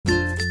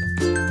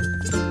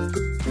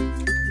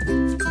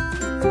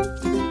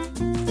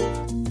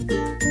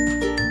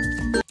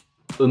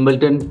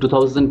Wimbledon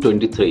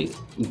 2023,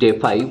 Day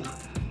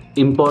 5,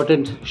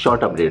 Important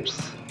Short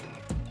Updates.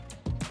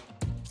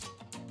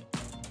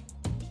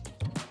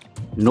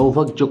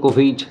 Novak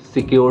Djokovic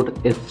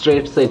secured a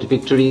straight-set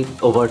victory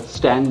over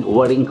Stan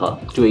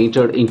Wawrinka to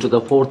enter into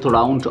the fourth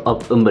round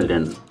of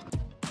Wimbledon.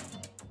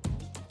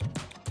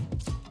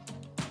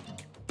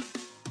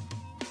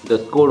 The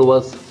score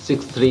was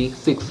 6-3,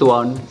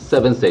 6-1,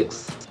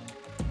 7-6.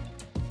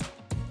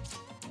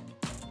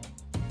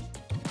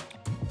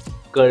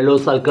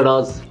 Carlos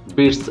Alcaraz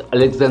beats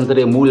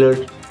Alexandre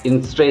Muller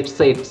in straight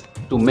sets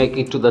to make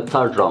it to the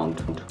third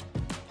round.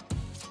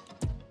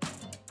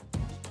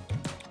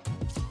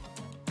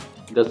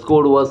 The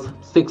score was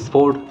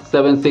 6-4,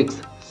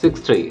 7-6,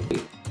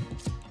 6-3.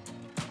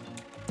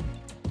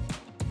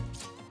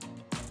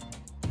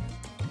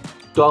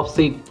 Top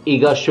seed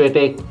Iga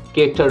Swiatek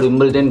kept her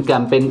Wimbledon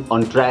campaign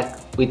on track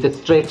with a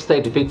straight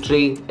set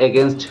victory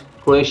against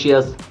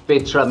Croatia's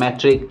Petra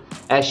Martic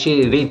as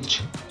she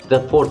reached the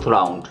fourth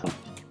round.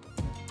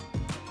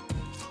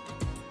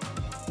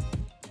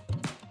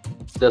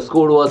 The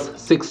score was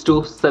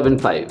 6-2,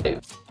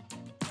 7-5.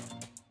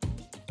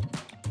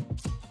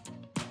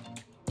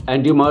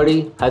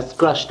 Andymurray has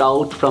crashed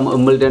out from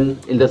Wimbledon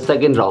in the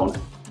second round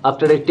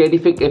after a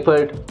terrific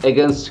effort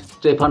against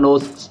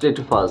Stefanos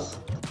Tsitsipas.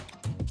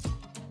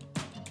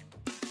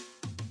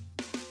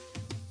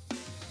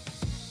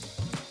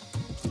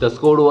 The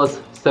score was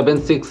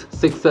 7-6,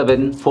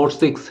 6-7,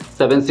 4-6,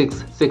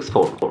 7-6,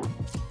 6-4.